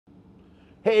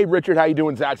Hey Richard, how you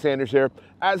doing? Zach Sanders here.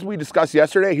 As we discussed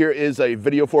yesterday, here is a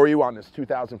video for you on this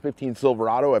 2015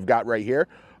 Silverado I've got right here.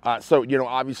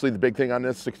 Obviously the big thing on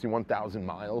this, 61,000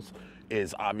 miles,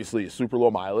 is obviously a super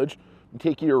low mileage.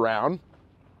 Take you around.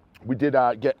 We did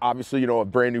get, obviously, a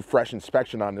brand new fresh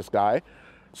inspection on this guy.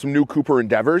 Some new Cooper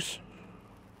Endeavors.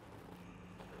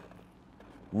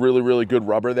 Really, really good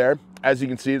rubber there. As you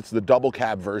can see, it's the double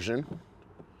cab version.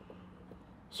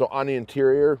 So on the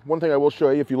interior, one thing I will show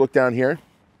you, if you look down here,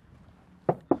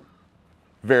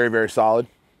 very, very solid.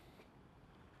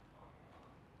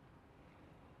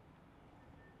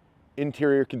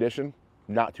 Interior condition,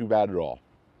 not too bad at all.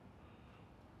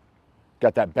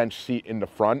 Got that bench seat in the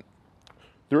front.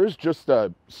 There is just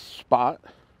a spot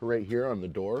right here on the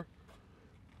door.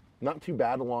 Not too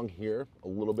bad along here, a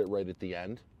little bit right at the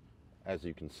end, as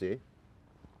you can see.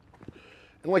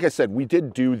 And like I said, we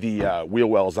did do the wheel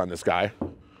wells on this guy.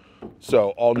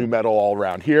 So all new metal all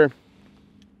around here.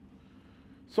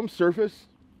 Some surface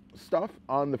stuff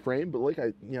on the frame, but like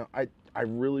I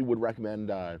really would recommend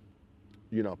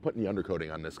putting the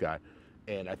undercoating on this guy,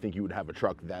 and I think you would have a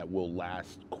truck that will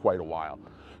last quite a while.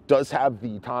 Does have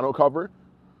the tonneau cover,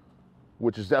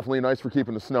 which is definitely nice for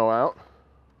keeping the snow out.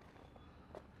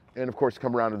 And of course,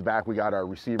 come around to the back, we got our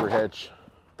receiver hitch.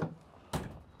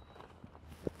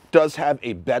 Does have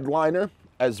a bed liner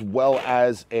as well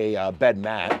as a bed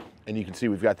mat, and you can see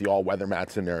we've got the all-weather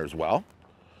mats in there as well.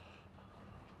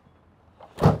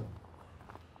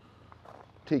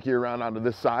 Take you around onto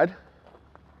this side,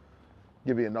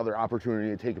 give you another opportunity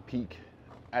to take a peek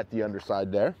at the underside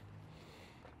there.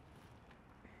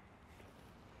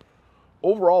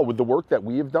 Overall, with the work that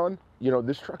we have done,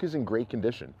 this truck is in great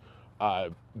condition.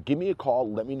 Give me a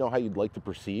call, let me know how you'd like to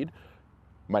proceed.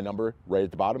 My number right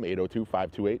at the bottom,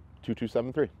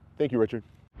 802-528-2273. Thank you, Richard.